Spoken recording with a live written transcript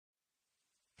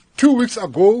2 weeks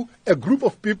ago, a group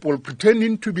of people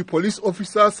pretending to be police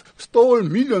officers stole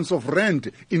millions of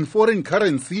rand in foreign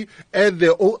currency at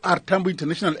the OR Tambo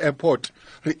International Airport.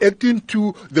 Reacting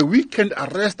to the weekend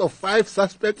arrest of 5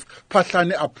 suspects,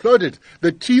 Phahlane applauded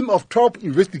the team of top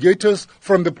investigators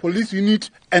from the police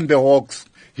unit and the Hawks.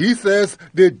 He says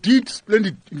they did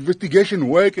splendid investigation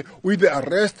work with the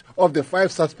arrest of the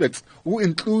 5 suspects, who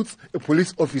includes a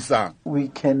police officer. We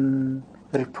can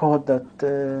report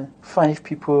that 5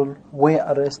 people were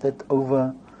arrested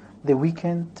over the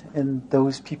weekend, and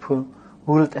those people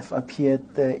would have appeared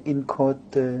in court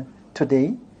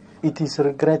today. It is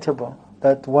regrettable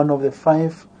that one of the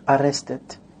 5 arrested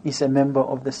is a member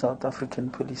of the South African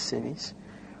Police Service.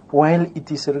 While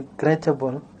it is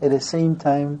regrettable, at the same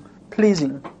time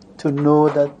pleasing to know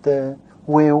that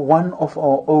where one of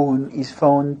our own is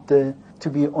found to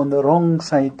be on the wrong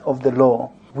side of the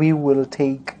law, we will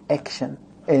take action,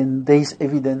 and there is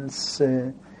evidence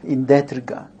in that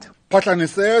regard. Phahlane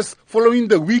says following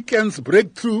the weekend's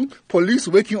breakthrough, police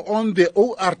working on the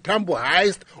OR Tambo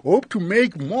heist hope to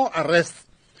make more arrests.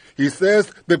 He says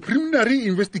the preliminary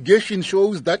investigation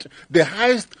shows that the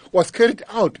heist was carried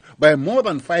out by more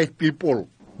than 5 people.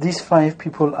 These 5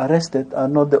 people arrested are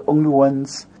not the only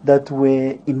ones that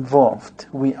were involved.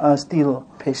 We are still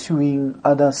pursuing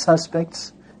other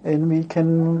suspects, and we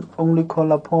can only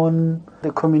call upon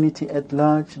the community at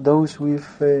large, those with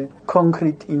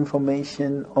concrete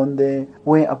information on the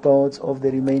whereabouts of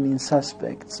the remaining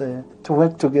suspects, to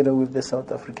work together with the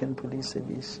South African Police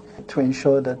Service to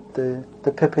ensure that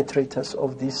the perpetrators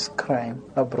of this crime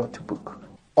are brought to book.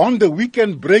 On the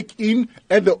weekend break-in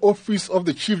at the office of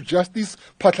the Chief Justice,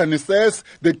 Phahlane says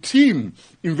the team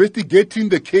investigating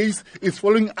the case is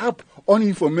following up on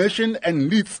information and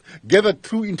leads gathered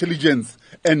through intelligence,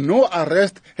 and no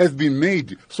arrest has been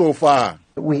made so far.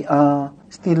 We are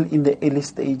still in the early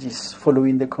stages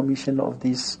following the commission of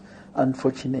this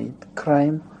unfortunate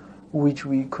crime, which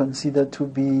we consider to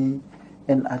be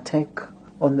an attack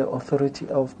on the authority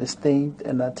of the state,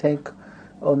 an attack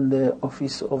on the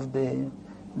office of the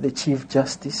Chief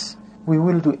Justice. We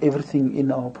will do everything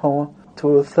in our power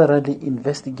to thoroughly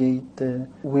investigate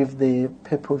with the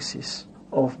purposes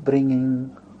of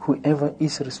bringing whoever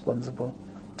is responsible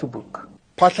to book.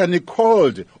 Phahlane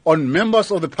called on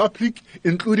members of the public,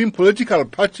 including political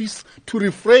parties, to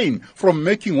refrain from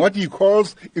making what he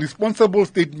calls irresponsible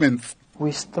statements.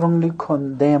 We strongly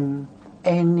condemn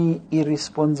any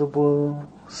irresponsible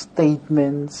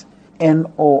statements and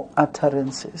or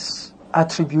utterances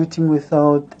attributing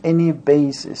without any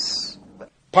basis.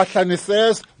 Phahlane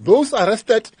says those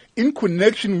arrested in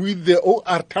connection with the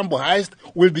OR Tambo heist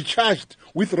will be charged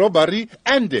with robbery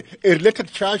and a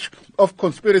related charge of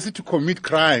conspiracy to commit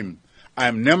crime. I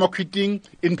am Makwiting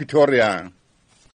in Pretoria.